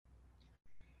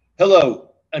Hello,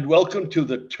 and welcome to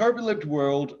the turbulent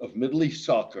world of Middle East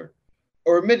soccer,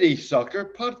 or Mideast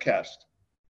Soccer podcast.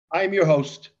 I'm your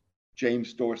host,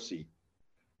 James Dorsey.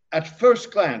 At first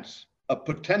glance, a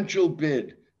potential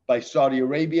bid by Saudi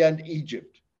Arabia and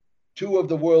Egypt, two of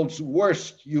the world's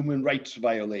worst human rights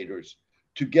violators,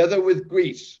 together with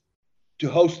Greece, to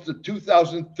host the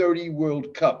 2030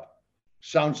 World Cup,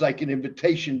 sounds like an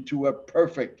invitation to a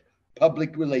perfect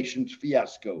public relations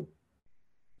fiasco.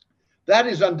 That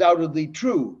is undoubtedly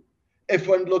true if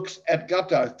one looks at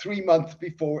Qatar 3 months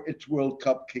before its World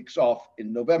Cup kicks off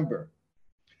in November.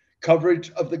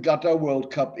 Coverage of the Qatar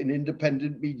World Cup in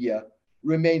independent media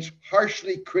remains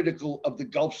harshly critical of the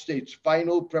Gulf states'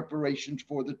 final preparations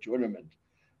for the tournament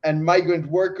and migrant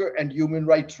worker and human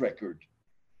rights record,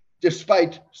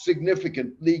 despite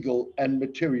significant legal and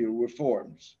material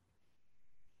reforms.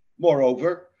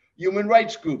 Moreover, human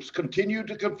rights groups continue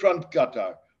to confront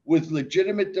Qatar with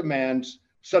legitimate demands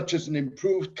such as an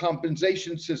improved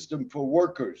compensation system for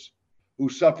workers who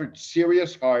suffered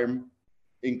serious harm,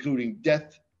 including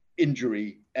death,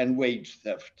 injury, and wage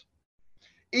theft.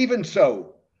 Even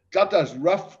so, Qatar's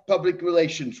rough public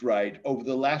relations ride over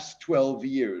the last 12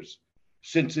 years,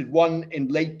 since it won in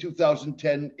late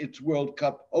 2010 its World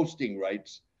Cup hosting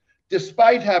rights,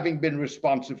 despite having been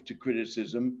responsive to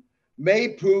criticism, may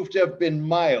prove to have been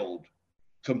mild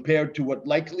compared to what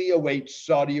likely awaits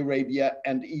Saudi Arabia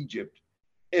and Egypt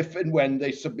if and when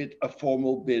they submit a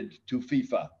formal bid to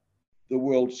FIFA, the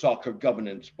world soccer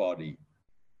governance body.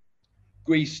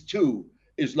 Greece, too,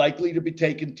 is likely to be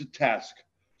taken to task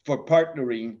for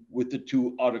partnering with the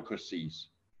two autocracies.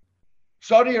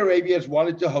 Saudi Arabia has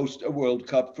wanted to host a World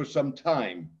Cup for some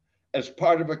time as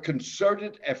part of a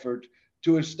concerted effort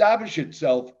to establish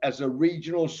itself as a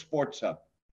regional sports hub,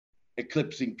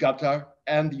 eclipsing Qatar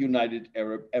and the United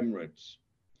Arab Emirates.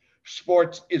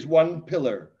 Sports is one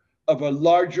pillar of a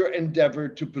larger endeavor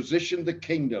to position the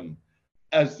kingdom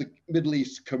as the Middle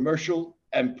East's commercial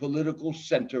and political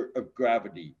center of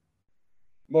gravity.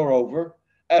 Moreover,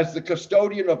 as the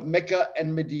custodian of Mecca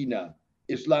and Medina,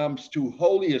 Islam's two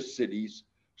holiest cities,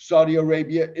 Saudi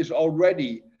Arabia is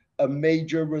already a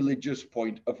major religious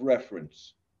point of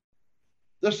reference.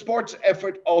 The sports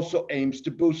effort also aims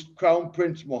to boost Crown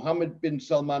Prince Mohammed bin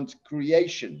Salman's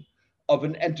creation of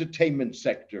an entertainment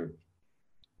sector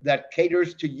that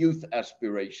caters to youth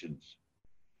aspirations,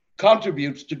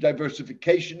 contributes to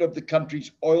diversification of the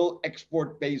country's oil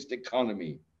export-based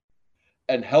economy,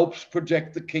 and helps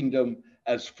project the kingdom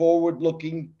as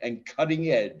forward-looking and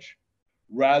cutting-edge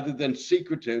rather than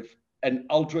secretive and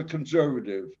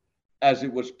ultra-conservative as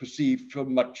it was perceived for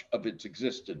much of its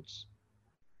existence.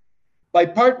 By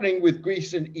partnering with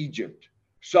Greece and Egypt,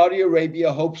 Saudi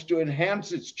Arabia hopes to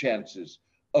enhance its chances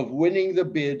of winning the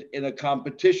bid in a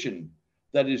competition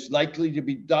that is likely to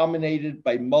be dominated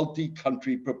by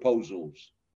multi-country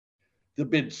proposals. The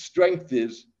bid's strength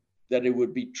is that it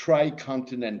would be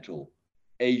tri-continental: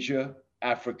 Asia,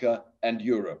 Africa, and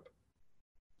Europe.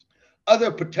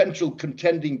 Other potential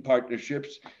contending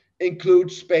partnerships include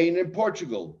Spain and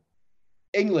Portugal,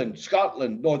 England,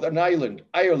 Scotland, Northern Ireland,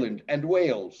 Ireland, and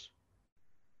Wales,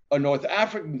 a North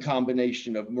African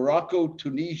combination of Morocco,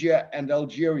 Tunisia, and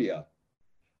Algeria,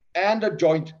 and a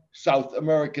joint South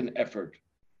American effort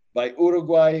by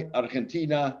Uruguay,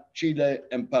 Argentina, Chile,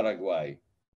 and Paraguay.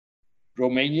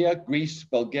 Romania, Greece,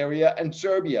 Bulgaria, and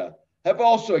Serbia have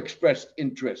also expressed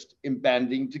interest in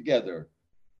banding together.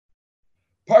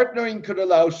 Partnering could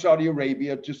allow Saudi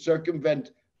Arabia to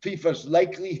circumvent FIFA's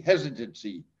likely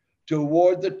hesitancy to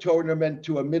award the tournament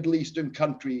to a Middle Eastern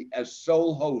country as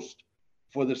sole host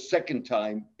for the second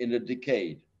time in a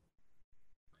decade.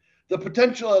 The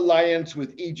potential alliance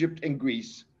with Egypt and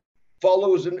Greece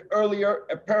follows an earlier,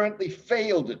 apparently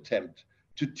failed attempt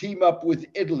to team up with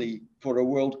Italy for a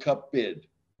World Cup bid.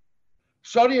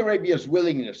 Saudi Arabia's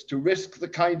willingness to risk the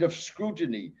kind of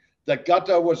scrutiny that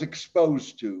Qatar was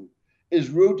exposed to is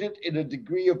rooted in a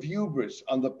degree of hubris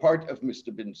on the part of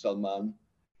Mr. bin Salman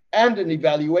and an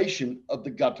evaluation of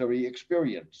the Qatari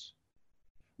experience.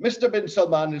 Mr. bin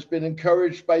Salman has been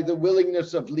encouraged by the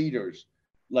willingness of leaders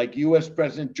like US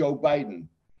President Joe Biden,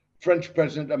 French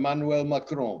President Emmanuel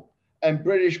Macron, and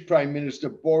British Prime Minister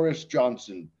Boris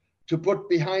Johnson to put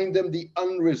behind them the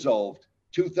unresolved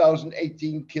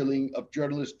 2018 killing of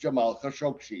journalist Jamal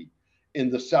Khashoggi in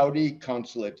the Saudi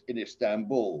consulate in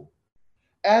Istanbul,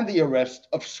 and the arrest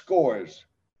of scores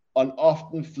on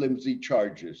often flimsy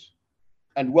charges,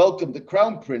 and welcome the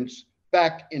Crown Prince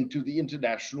back into the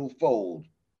international fold.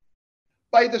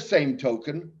 By the same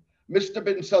token, Mr.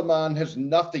 bin Salman has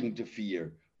nothing to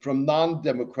fear from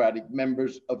non-democratic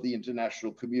members of the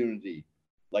international community,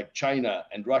 like China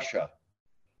and Russia,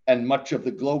 and much of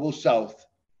the global South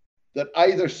that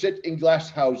either sit in glass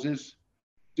houses,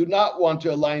 do not want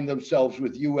to align themselves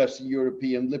with US and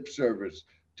European lip service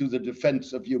to the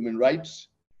defense of human rights,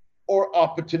 or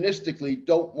opportunistically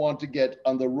don't want to get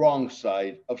on the wrong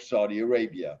side of Saudi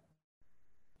Arabia.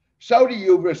 Saudi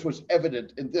hubris was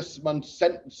evident in this month's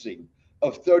sentencing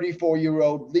of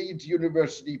 34-year-old Leeds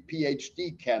University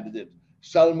PhD candidate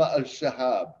Salma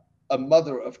al-Shahab, a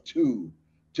mother of two,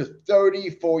 to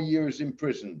 34 years in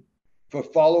prison for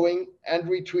following and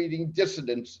retweeting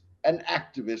dissidents and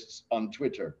activists on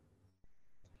Twitter.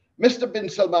 Mr. bin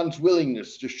Salman's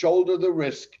willingness to shoulder the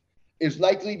risk is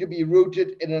likely to be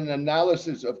rooted in an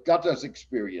analysis of Qatar's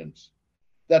experience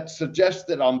that suggests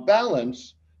that on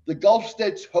balance, the Gulf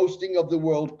states' hosting of the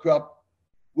World Cup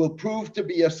will prove to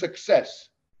be a success,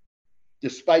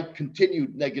 despite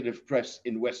continued negative press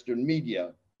in Western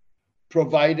media,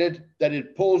 provided that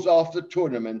it pulls off the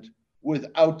tournament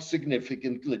without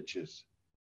significant glitches.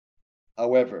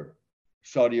 However,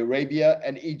 Saudi Arabia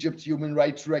and Egypt's human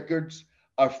rights records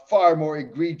are far more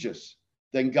egregious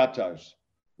than Qatar's,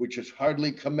 which is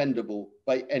hardly commendable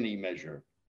by any measure.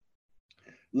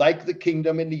 Like the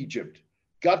kingdom in Egypt,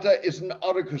 Qatar is an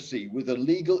autocracy with a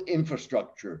legal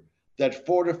infrastructure that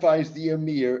fortifies the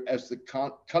emir as the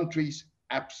country's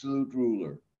absolute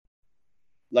ruler.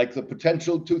 Like the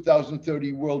potential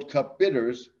 2030 World Cup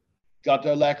bidders,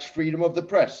 Qatar lacks freedom of the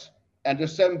press and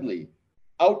assembly,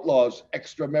 outlaws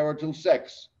extramarital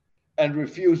sex, and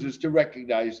refuses to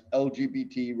recognize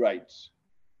LGBT rights.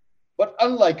 But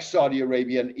unlike Saudi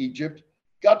Arabia and Egypt,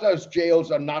 Qatar's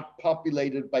jails are not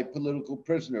populated by political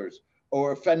prisoners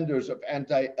or offenders of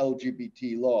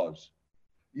anti-LGBT laws.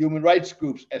 Human rights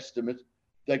groups estimate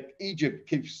that Egypt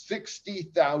keeps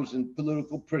 60,000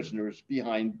 political prisoners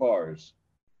behind bars.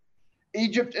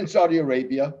 Egypt and Saudi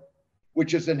Arabia,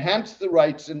 which has enhanced the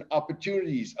rights and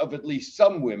opportunities of at least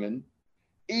some women,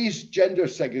 eased gender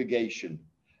segregation,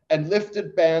 and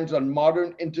lifted bans on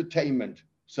modern entertainment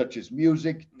such as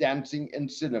music, dancing, and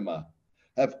cinema,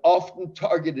 have often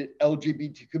targeted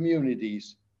LGBT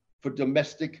communities for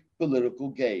domestic political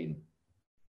gain.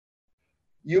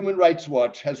 Human Rights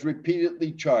Watch has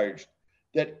repeatedly charged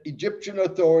that Egyptian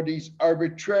authorities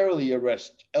arbitrarily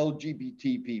arrest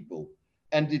LGBT people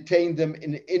and detain them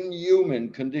in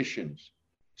inhuman conditions,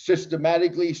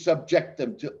 systematically subject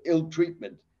them to ill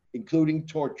treatment, including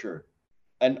torture,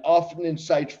 and often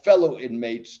incite fellow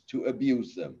inmates to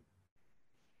abuse them.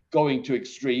 Going to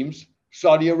extremes,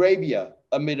 Saudi Arabia,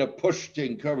 amid a push to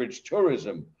encourage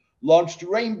tourism, launched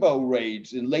rainbow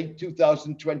raids in late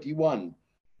 2021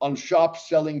 on shops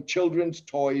selling children's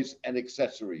toys and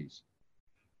accessories.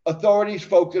 Authorities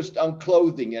focused on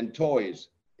clothing and toys,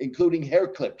 including hair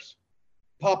clips,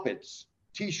 poppets,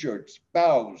 t-shirts,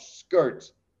 bows,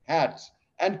 skirts, hats,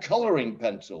 and coloring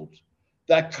pencils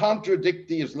that contradict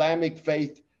the Islamic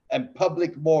faith and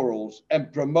public morals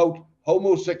and promote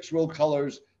homosexual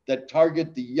colors that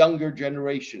target the younger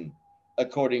generation,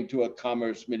 according to a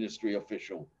Commerce Ministry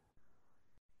official.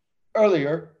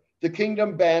 Earlier, the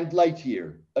kingdom banned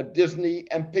Lightyear, a Disney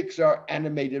and Pixar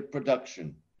animated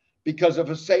production, because of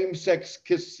a same-sex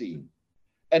kiss scene,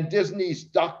 and Disney's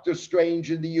Doctor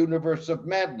Strange in the Universe of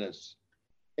Madness,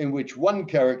 in which one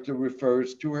character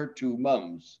refers to her two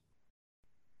mums.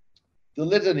 The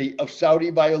litany of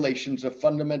Saudi violations of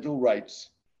fundamental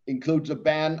rights includes a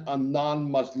ban on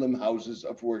non-Muslim houses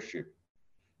of worship,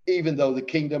 even though the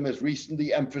kingdom has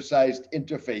recently emphasized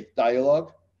interfaith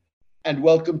dialogue and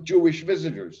welcomed Jewish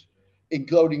visitors,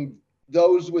 including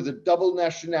those with a double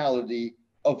nationality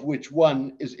of which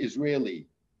one is Israeli,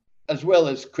 as well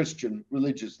as Christian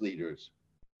religious leaders.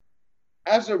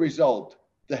 As a result,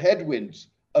 the headwinds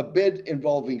a bid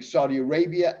involving Saudi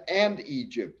Arabia and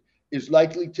Egypt is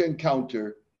likely to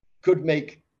encounter could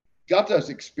make Qatar's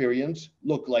experience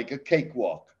look like a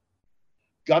cakewalk.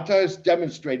 Qatar has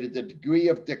demonstrated a degree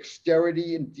of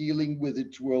dexterity in dealing with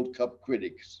its World Cup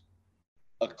critics,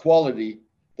 a quality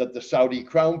that the Saudi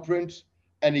Crown Prince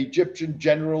and Egyptian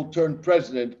General turned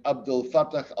President Abdel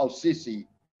Fattah al-Sisi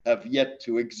have yet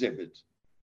to exhibit.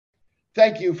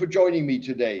 Thank you for joining me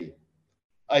today.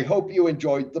 I hope you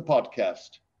enjoyed the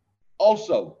podcast.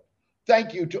 Also,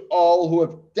 thank you to all who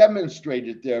have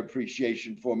demonstrated their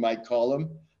appreciation for my column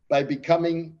by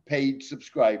becoming paid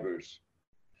subscribers.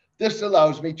 This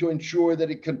allows me to ensure that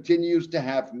it continues to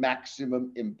have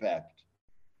maximum impact.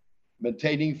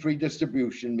 Maintaining free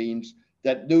distribution means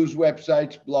that news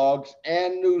websites, blogs,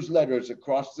 and newsletters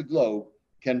across the globe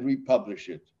can republish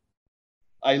it.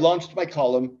 I launched my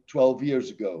column 12 years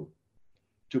ago.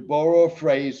 To borrow a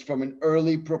phrase from an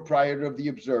early proprietor of The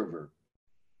Observer,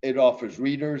 it offers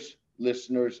readers,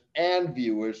 listeners, and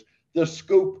viewers the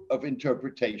scoop of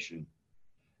interpretation.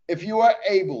 If you are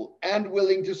able and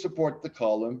willing to support the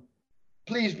column,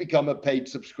 please become a paid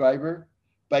subscriber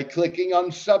by clicking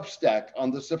on Substack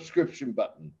on the subscription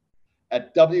button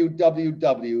at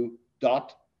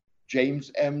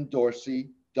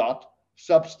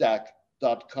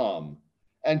www.jamesmdorsey.substack.com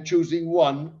and choosing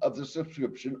one of the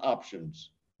subscription options.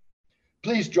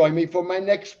 Please join me for my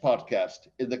next podcast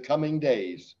in the coming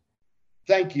days.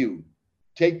 Thank you.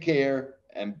 Take care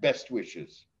and best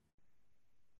wishes.